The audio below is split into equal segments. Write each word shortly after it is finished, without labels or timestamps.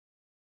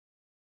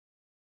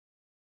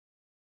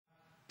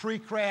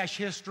pre-crash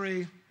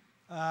history.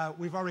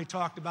 We've already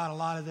talked about a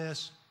lot of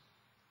this.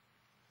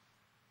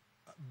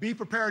 Be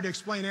prepared to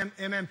explain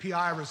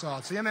MMPI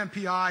results. The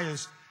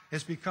MMPI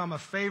has become a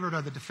favorite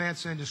of the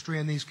defense industry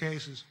in these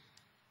cases.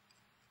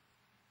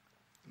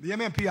 The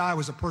MMPI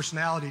was a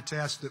personality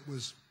test that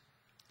was,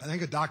 I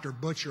think, a Dr.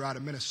 Butcher out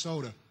of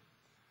Minnesota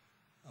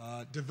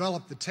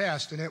developed the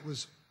test, and it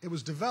was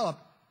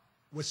developed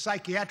with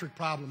psychiatric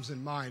problems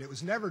in mind. It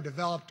was never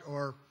developed,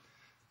 or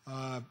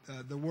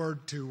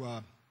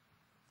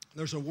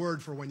there's a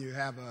word for when you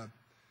have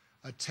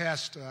a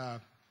test.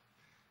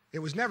 It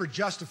was never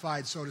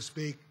justified, so to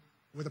speak,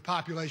 with a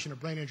population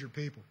of brain-injured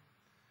people.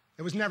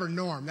 It was never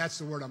norm. That's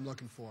the word I'm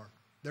looking for.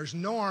 There's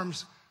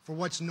norms for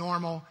what's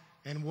normal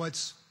and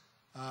what's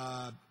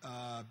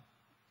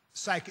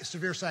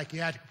severe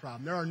psychiatric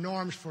problem. There are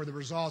norms for the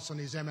results on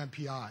these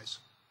MMPIs.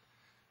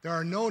 There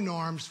are no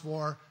norms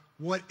for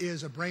what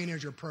is a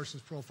brain-injured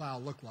person's profile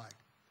look like.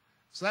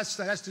 So that's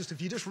just, if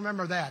you just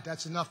remember that,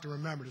 that's enough to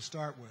remember to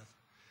start with.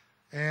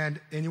 And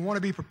you want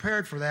to be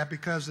prepared for that,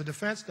 because the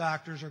defense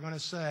doctors are going to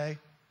say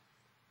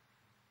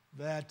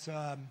that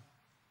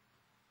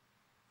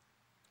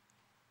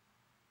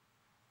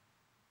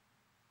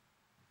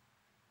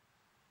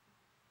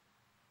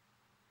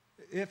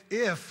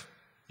if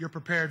you're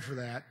prepared for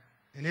that,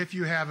 and if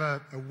you have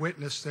a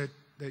witness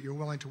that you're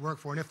willing to work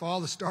for, and if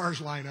all the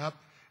stars line up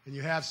and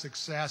you have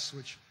success,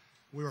 which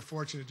we were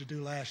fortunate to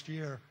do last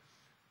year,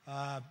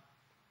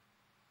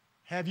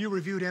 have you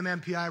reviewed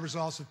MMPI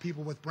results of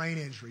people with brain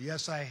injury?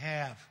 Yes, I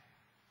have.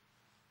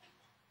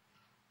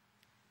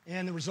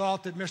 And the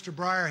result that Mr.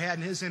 Breyer had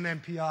in his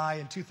MMPI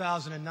in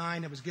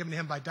 2009 that was given to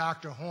him by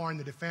Dr. Horn,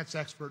 the defense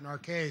expert in our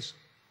case,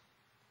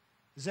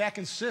 is that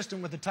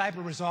consistent with the type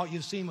of result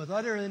you've seen with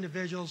other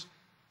individuals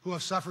who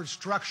have suffered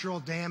structural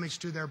damage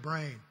to their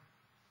brain?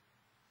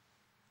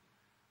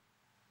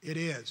 It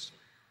is.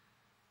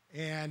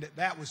 And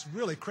that was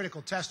really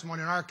critical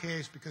testimony in our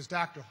case, because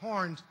Dr.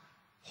 Horn's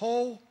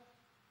whole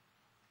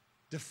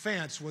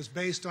defense was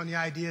based on the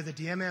idea that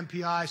the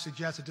MMPI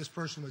suggested this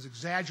person was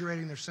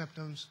exaggerating their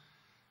symptoms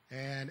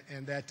and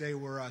that they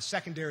were a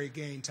secondary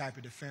gain type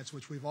of defense,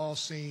 which we've all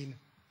seen,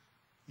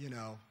 you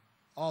know,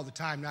 all the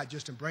time, not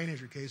just in brain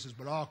injury cases,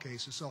 but all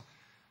cases. So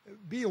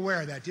be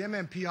aware of that. The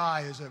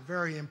MMPI is a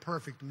very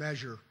imperfect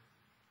measure,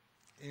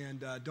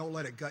 and don't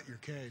let it gut your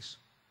case.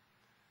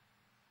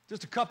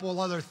 Just a couple of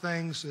other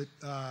things that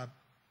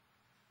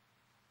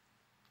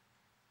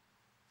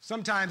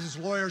sometimes as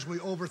lawyers we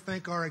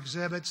overthink our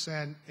exhibits,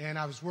 and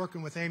I was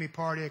working with Amy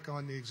Pardick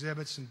on the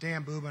exhibits, and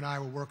Dan Buba and I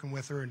were working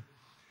with her, and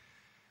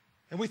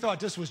we thought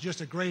this was just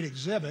a great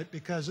exhibit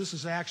because this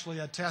is actually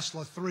a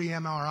Tesla 3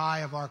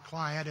 MRI of our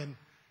client,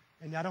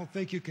 and I don't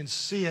think you can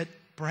see it.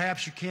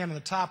 Perhaps you can. In the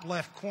top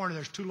left corner,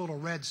 there's two little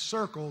red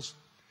circles,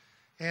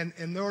 and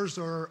those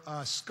are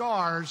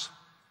scars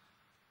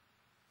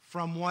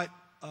from what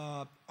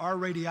our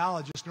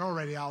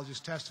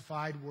neuroradiologist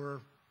testified were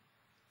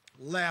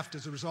left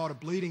as a result of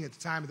bleeding at the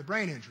time of the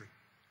brain injury.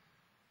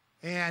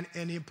 And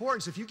the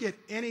importance, if you get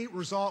any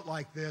result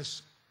like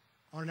this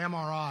on an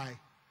MRI,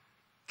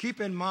 keep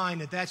in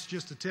mind that that's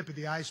just the tip of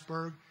the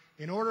iceberg.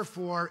 In order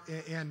for,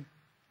 and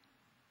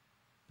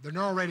the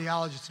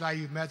neuroradiologist at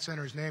IU Med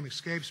Center, his name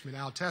escapes me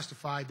now,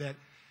 testified that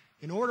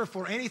in order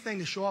for anything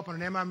to show up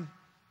on an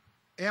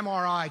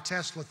MRI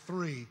Tesla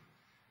 3,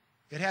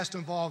 it has to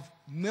involve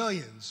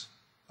millions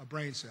of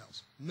brain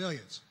cells,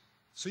 millions.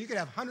 So you could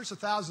have hundreds of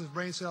thousands of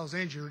brain cells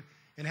injured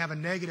and have a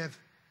negative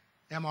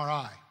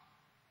MRI.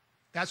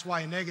 That's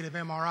why a negative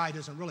MRI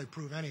doesn't really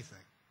prove anything.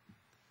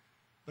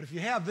 But if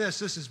you have this,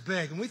 this is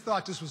big. And we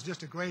thought this was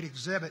just a great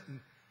exhibit, and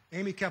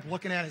Amy kept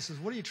looking at it and says,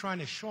 what are you trying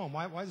to show them?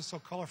 Why is it so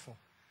colorful?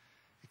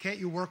 Can't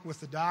you work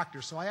with the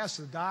doctor? So I asked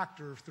the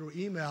doctor through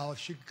email if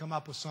she could come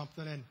up with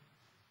something, and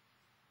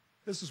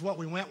this is what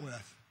we went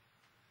with.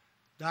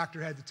 Doctor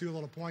had the two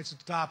little points at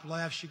the top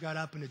left. She got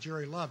up and the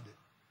jury loved it.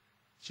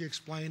 She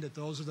explained that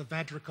those are the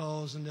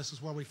ventricles and this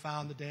is where we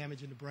found the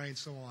damage in the brain,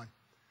 so on.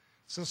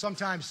 So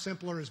sometimes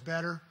simpler is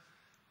better.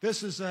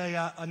 This is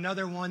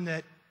another one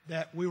that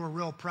we were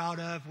real proud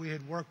of. We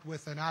had worked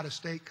with an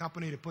out-of-state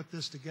company to put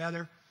this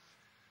together.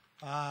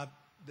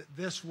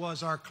 This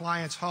was our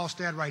client's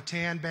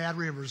Hallstatt-Reitan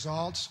battery of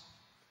results.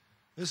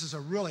 This is a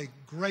really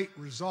great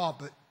result,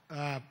 but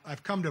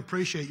I've come to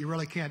appreciate you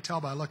really can't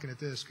tell by looking at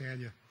this, can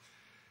you?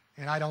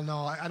 And I don't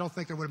know, I don't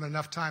think there would have been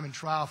enough time in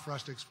trial for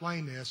us to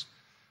explain this.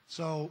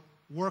 So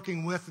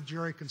working with the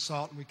jury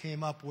consultant, we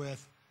came up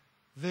with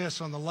this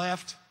on the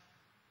left.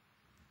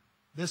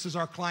 This is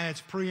our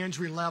client's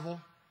pre-injury level.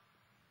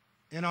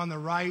 And on the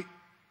right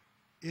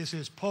is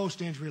his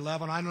post-injury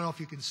level. And I don't know if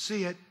you can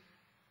see it.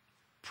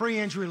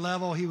 Pre-injury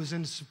level, he was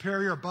in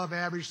superior, above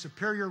average,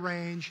 superior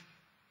range.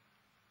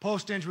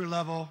 Post-injury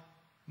level,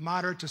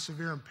 moderate to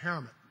severe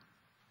impairment.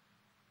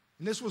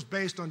 And this was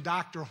based on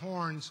Dr.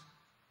 Horn's,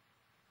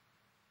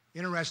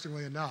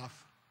 interestingly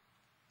enough,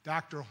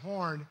 Dr.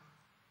 Horn,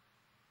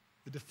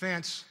 the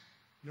defense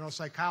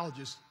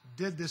neuropsychologist,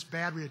 did this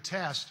battery of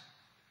tests,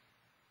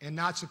 and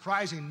not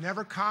surprising,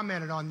 never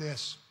commented on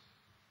this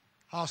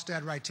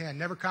Halstead right 10.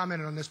 Never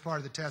commented on this part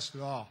of the test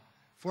at all.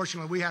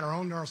 Fortunately, we had our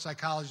own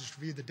neuropsychologist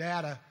review the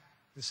data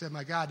and said,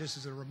 my God, this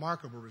is a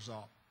remarkable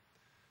result.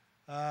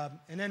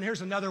 And then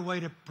here's another way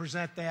to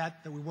present that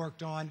we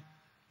worked on.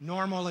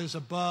 Normal is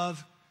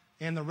above,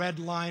 and the red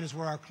line is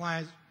where our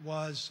client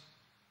was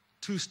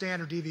 2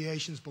 standard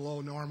deviations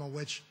below normal,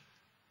 which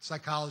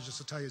psychologists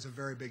will tell you is a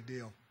very big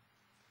deal.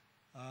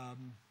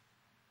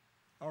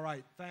 All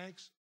right,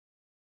 thanks.